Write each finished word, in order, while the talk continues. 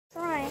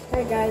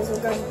Hey guys, we're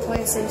going to be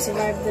playing some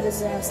Survive the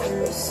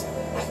Disasters.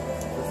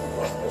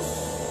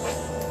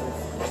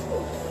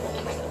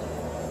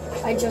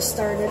 I just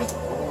started.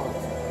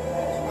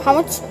 How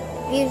much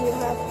views do you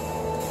have?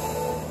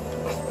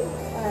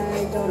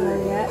 I don't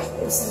know yet.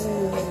 This is a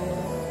new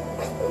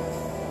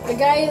video. The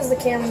guy is the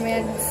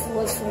cameraman who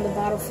was from the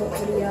bottle flip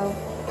video.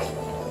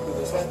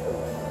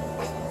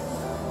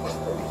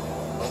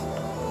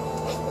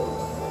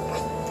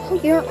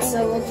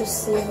 So we'll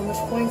just see how much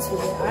points we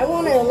get. I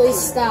want to at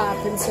least stop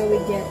until we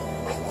get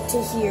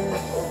to here.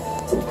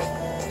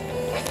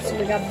 So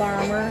we got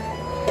Bomber.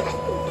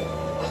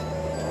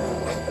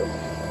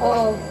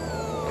 Oh,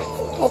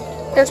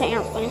 there's an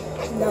airplane.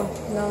 No.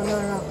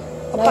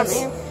 Up on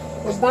there.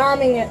 We're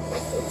bombing it.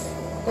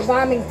 We're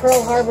bombing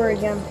Pearl Harbor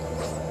again.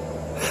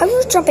 How are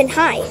you jumping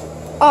high?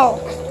 Oh,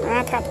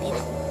 probably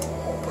not.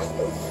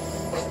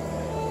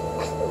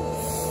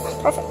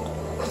 Perfect.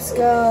 Let's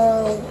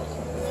go.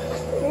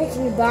 Hey,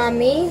 can you bomb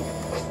me?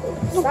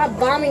 Stop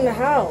bombing the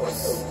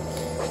house.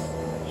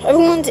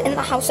 Everyone's in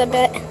the house, I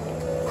bet.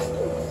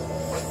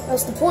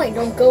 That's the point.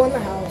 Don't go in the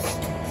house.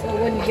 So it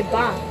wouldn't get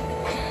bombed.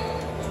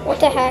 What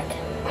the heck?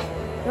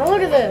 Now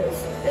look at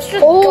this. It's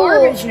just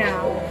garbage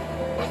now.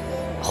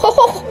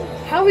 Oh.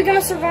 How are we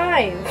gonna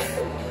survive?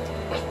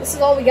 This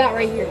is all we got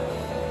right here.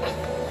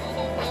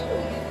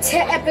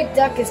 Epic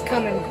Duck is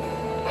coming.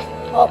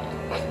 Oh.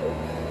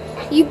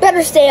 You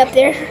better stay up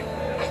there.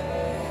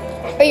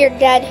 Or you're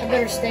dead. I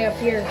better stay up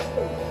here.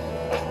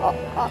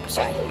 Oh,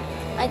 sorry.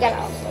 I got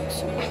out.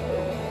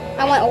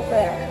 I went over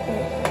there.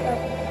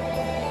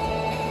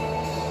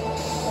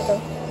 Okay.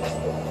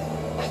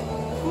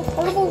 I'm a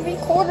portable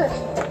recorder.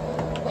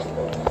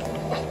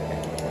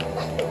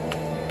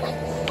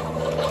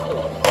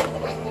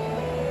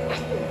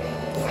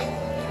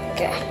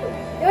 Okay.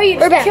 Yo, you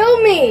just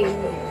killed me!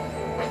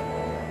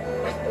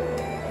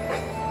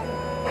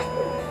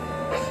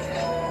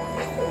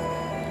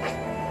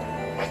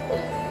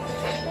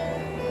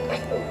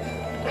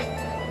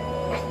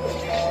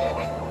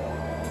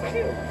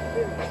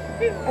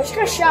 I just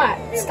got shot.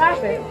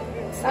 Stop it.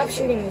 Stop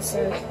shooting me,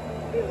 sir.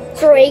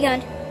 It's a ray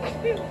gun.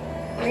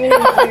 Bring it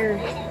in here.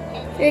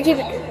 Here, keep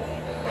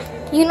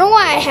it. You know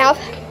what I have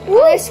in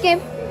this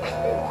game?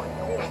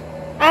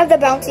 I have the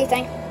bouncy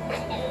thing.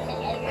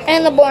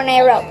 And the bow and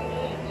arrow.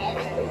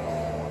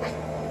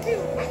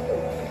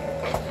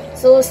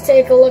 So let's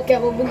take a look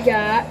at what we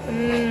got.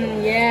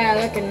 Yeah,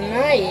 looking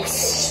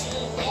nice.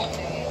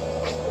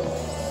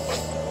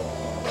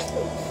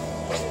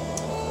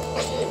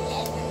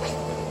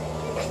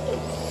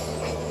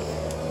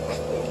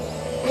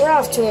 We're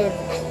off to a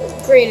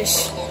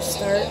greatish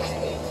start.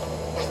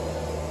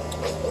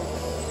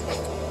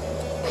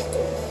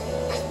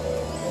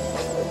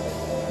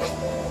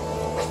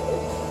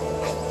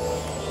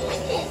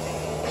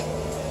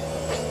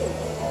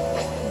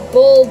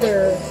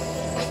 Boulder.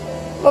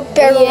 What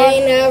better we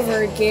ain't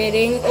ever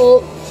getting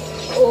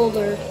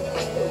older.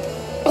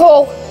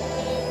 Oh.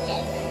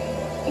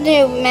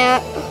 No,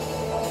 Matt.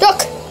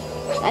 Duck.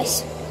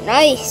 Nice.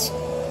 Nice.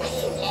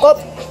 Whoop.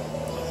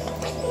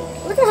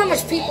 Look at how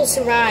much people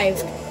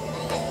survived.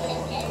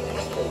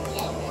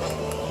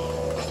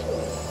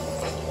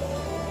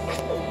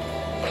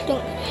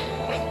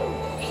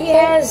 He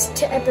has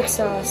epic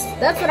sauce.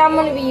 That's what I'm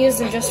going to be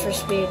using just for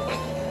speed.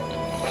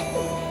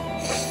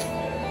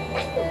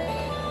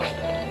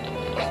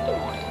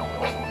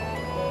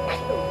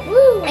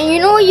 Woo. And you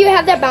know when you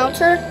have that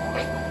bouncer,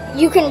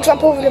 you can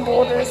jump over the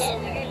borders.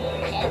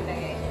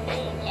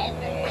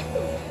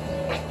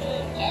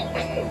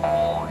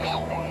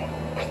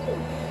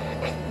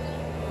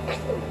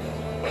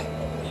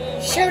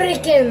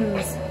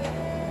 Shurikens!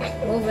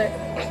 Move it.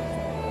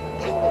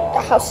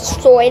 The house is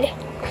destroyed.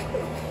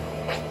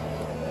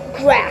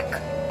 Rack.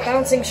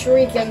 Bouncing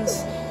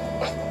shurikens.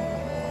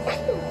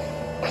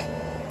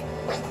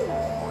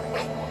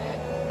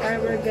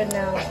 Alright, we're good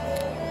now.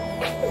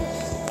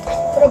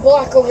 Put a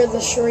block over the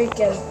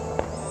shuriken.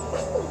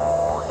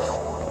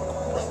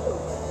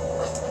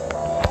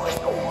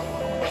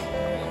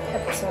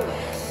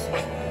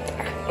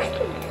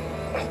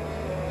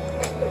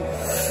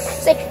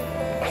 Sick.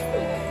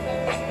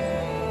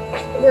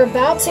 We're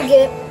about to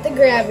get the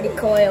gravity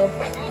coil.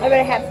 I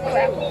better have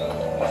crap.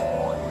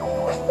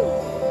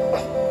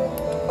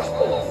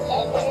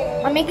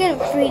 I'm making it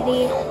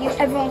 3D.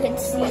 Everyone can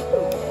see.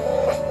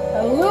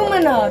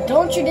 Illumina!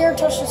 Don't you dare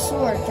touch the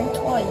sword. Think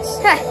twice.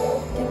 Huh.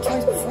 Think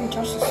twice before you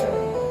touch the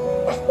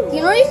sword.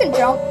 You know you can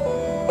jump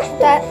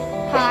that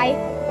high.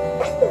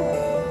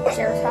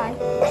 Stairs high.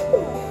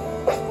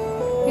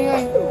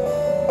 Yeah.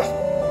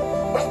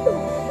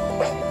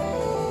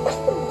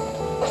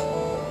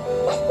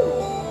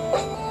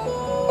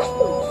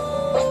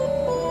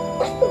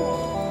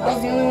 I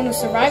was the only one who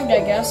survived, I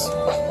guess.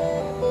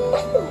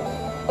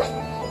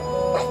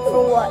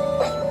 For what?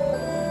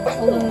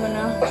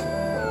 Illumina.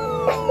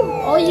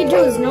 All you do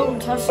is note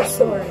and touch the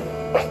sword.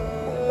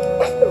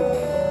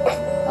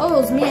 Oh, it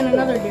was me and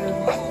another dude.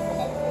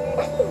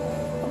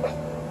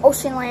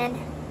 Ocean land.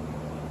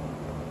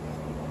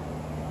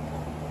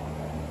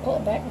 Pull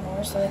it back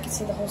more so I can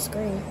see the whole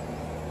screen.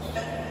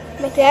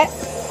 Like that.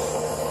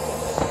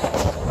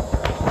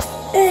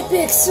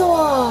 Epic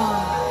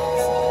sauce.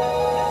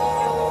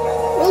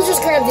 We'll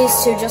just grab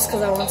these two just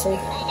because I want to.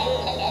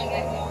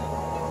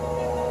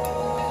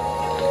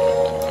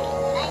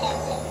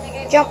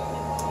 Jump.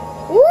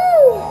 Woo!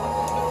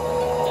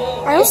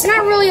 It's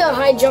not really a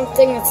high jump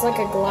thing, it's like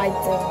a glide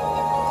thing.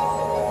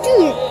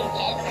 Dude,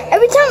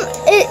 every time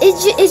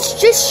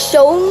it's just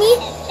showed me,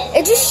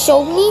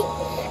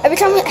 every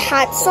time it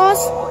hot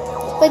sauce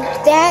like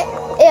that,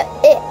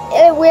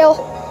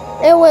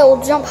 it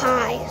will jump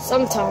high.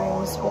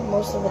 Sometimes, but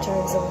most of the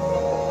times it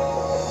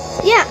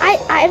won't. Yeah,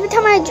 every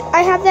time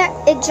I have that,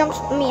 it jumps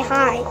me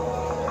high.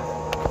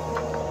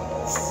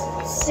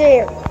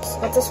 Serious.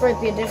 But this might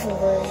be a different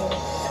version.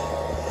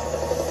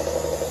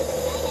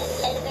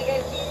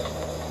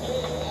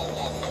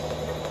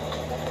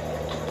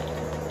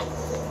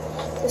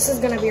 This is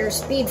gonna be our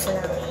speed for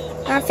now.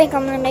 I think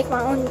I'm gonna make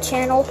my own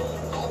channel.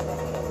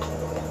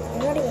 I'm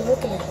not even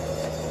looking at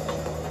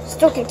it.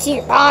 Still can see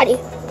your body.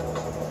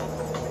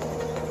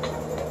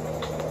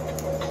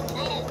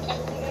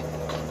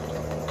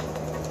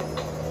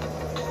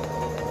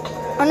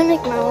 I'm gonna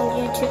make my own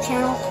YouTube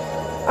channel.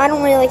 I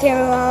don't really care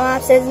when my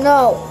mom says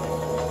no.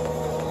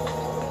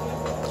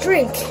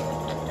 Drink.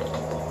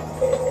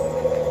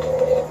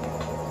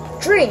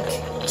 Drink.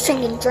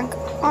 Drinking, drink.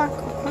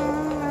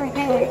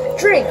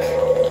 Drink.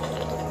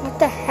 What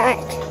the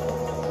heck?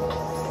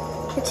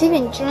 It's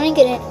even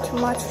drinking it too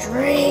much.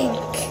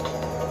 Drink.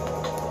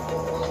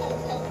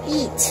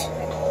 Eat.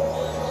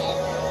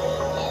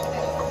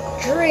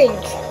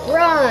 Drink.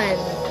 Run.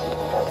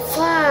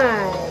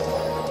 Fly.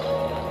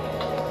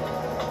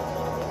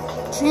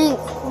 Drink,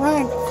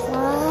 run,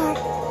 fly.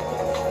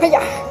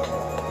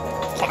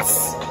 Yes.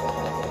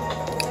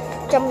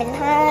 Jumping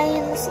high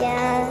in the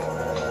sky.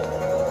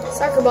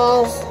 Soccer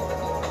balls.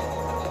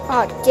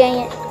 Oh, dang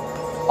it.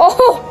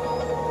 Oh!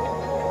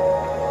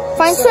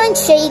 Find someone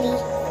shady.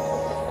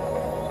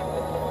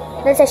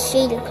 There's a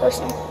shady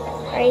person.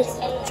 Right?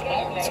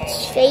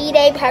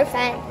 Shady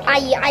person.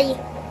 Aye.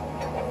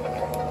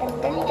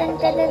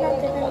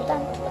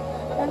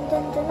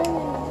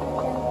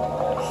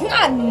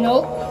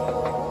 Nope.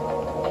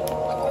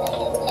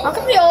 How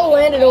come they all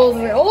landed over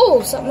there?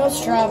 Oh, something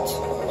else dropped.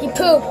 He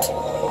pooped.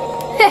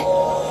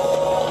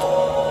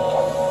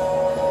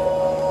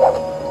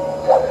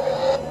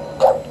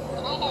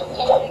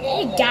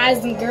 Hey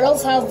guys and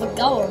girls, how's it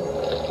going?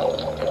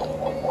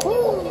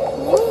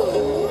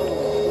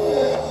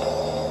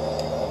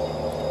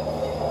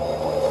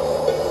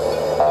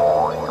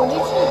 What did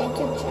you say?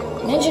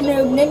 Ninja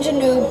noob, ninja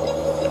noob.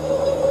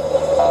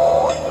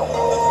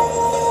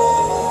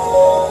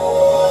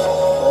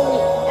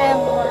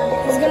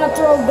 He's gonna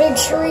throw big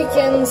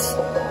shurikens.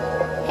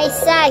 Hey,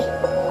 Sai.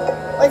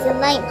 What's your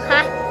name,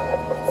 huh?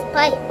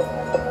 Spike.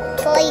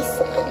 Please,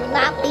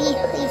 not be a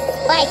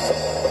Spike.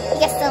 You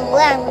get some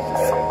land with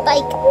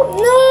Spike.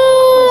 No!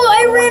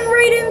 I ran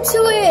right into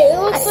it. It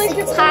looks like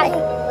it's high.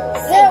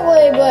 That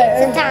way, but...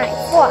 Sometimes,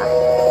 4.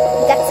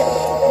 That's a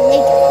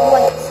negative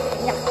 1.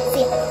 No,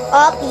 see.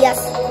 Oh, yes.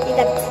 You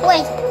got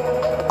 20.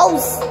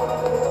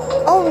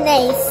 Oh,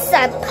 nay,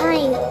 sad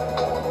pine.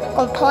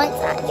 Components,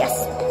 yes.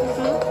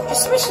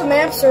 Just switch the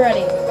maps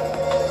already.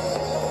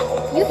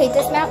 You hate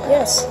this map?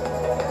 Yes.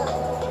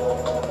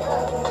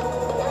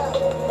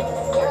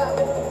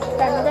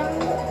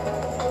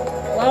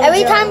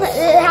 Every time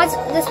it has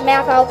this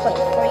map, I'll play it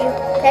for you,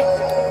 okay?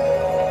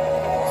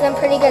 So I'm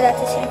pretty good at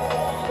this game.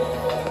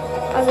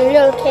 I was a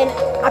little kid,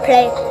 I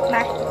played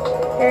my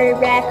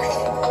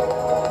Roblox.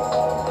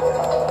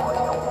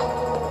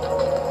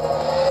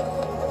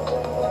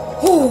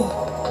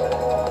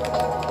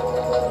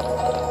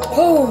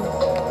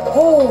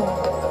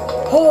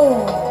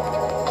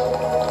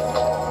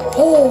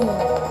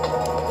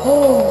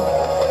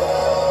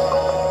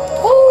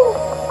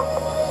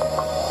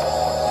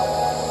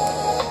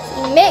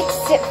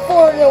 Makes it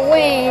for the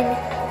win.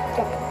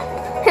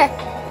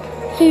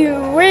 He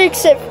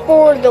rigs it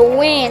for the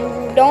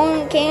win.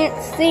 Can't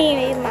see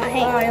me in my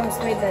hand. Oh, I almost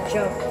made that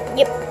jump.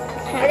 Yep.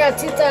 I got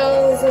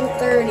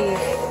 2030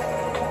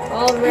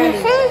 already.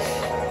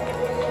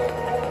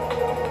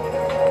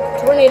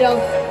 Tornado.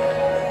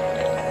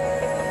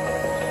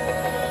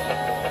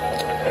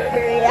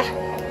 Yeah.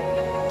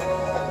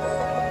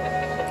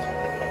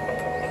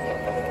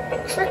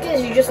 Trick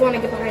is you just want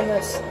to get behind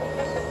this.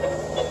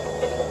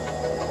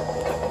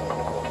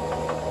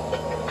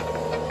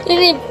 You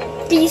need to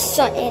be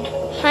something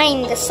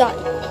behind the sun.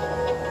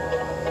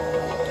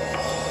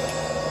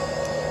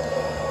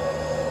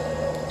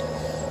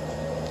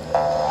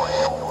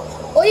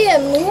 Oh yeah,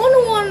 you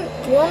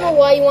wanna know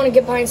why you want to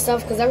get behind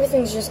stuff? Because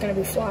everything's just gonna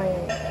be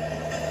flying.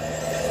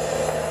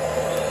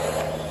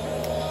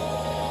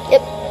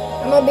 Yep.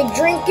 I'm gonna be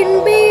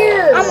drinking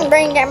beer. I'm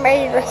bringing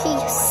beer to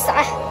his.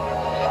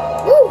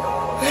 Woo!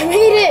 I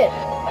made it.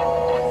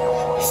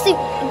 See,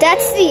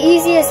 that's the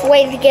easiest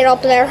way to get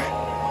up there.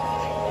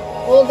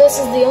 Well, this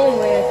is the only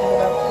way I can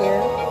get up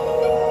here.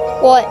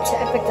 What? The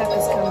epic duck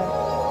is coming.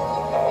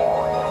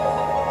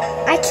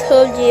 I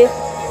told you.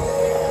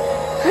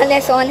 On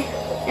this one.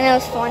 And it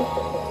was fun.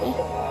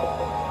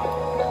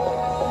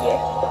 Yeah.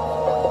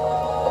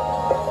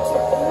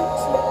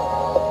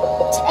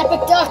 It's an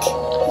epic duck.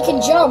 He can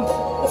jump.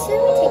 This is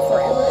gonna take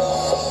forever.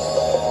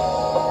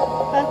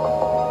 Huh?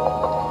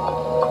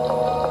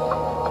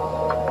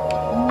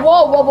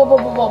 Whoa, whoa, whoa, whoa,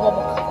 whoa, whoa,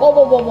 whoa,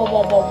 whoa, whoa, whoa, whoa,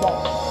 whoa, whoa, whoa.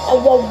 Oh,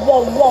 whoa,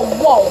 whoa, whoa,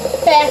 whoa.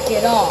 Back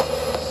it up.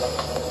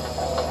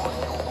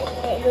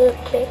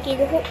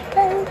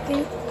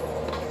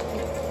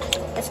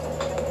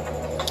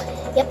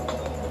 Yep.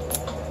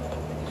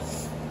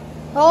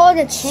 Oh,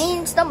 the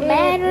change don't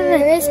matter.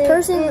 This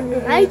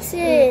person likes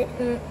it.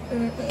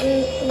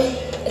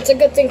 It's a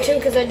good thing too,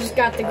 because I just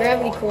got the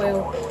gravity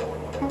coil.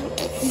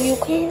 You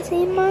can't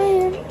see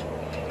mine.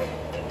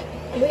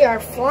 We are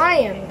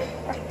flying.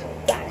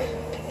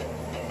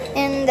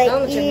 And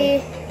Down the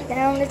chimney.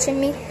 Down the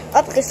chimney,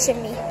 up the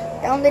chimney,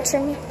 down the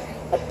chimney,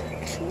 up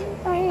the chimney.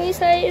 I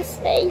say.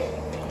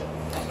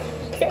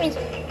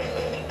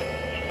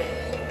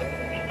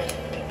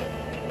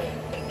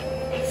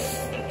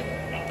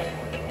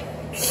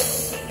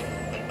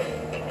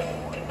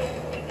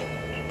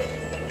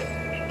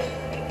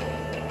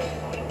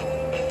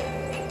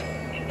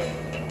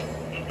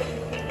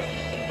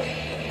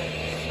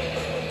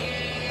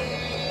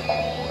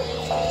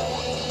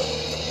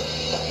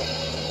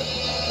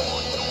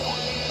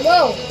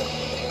 Whoa!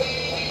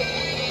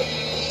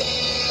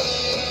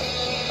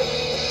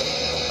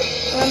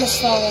 I almost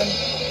fell in.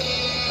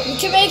 You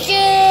can make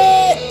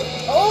it!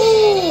 Oh!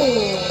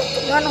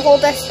 You want to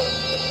hold this?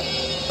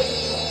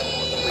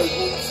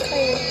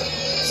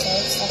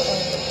 Sorry, stop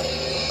playing.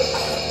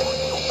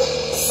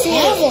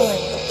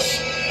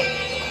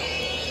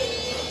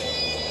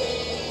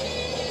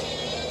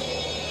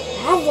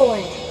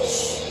 Avalanche!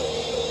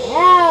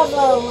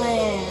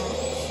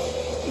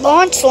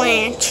 Launch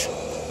Lanch.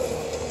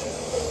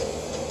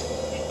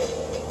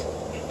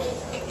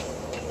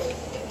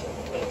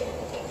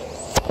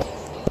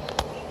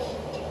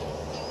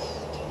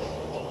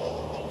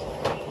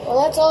 Well,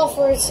 that's all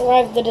for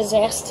Survive the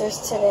Disasters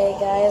today,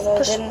 guys.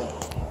 I didn't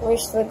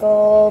reach the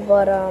goal,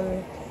 but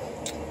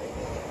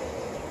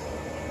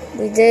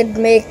we did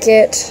make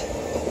it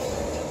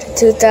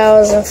to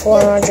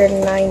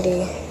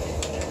 2,490.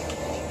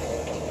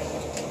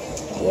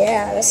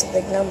 Yeah, that's a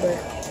big number. You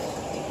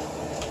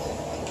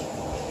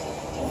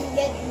can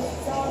get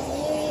some of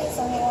these,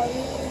 some of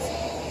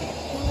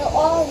these,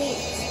 all these.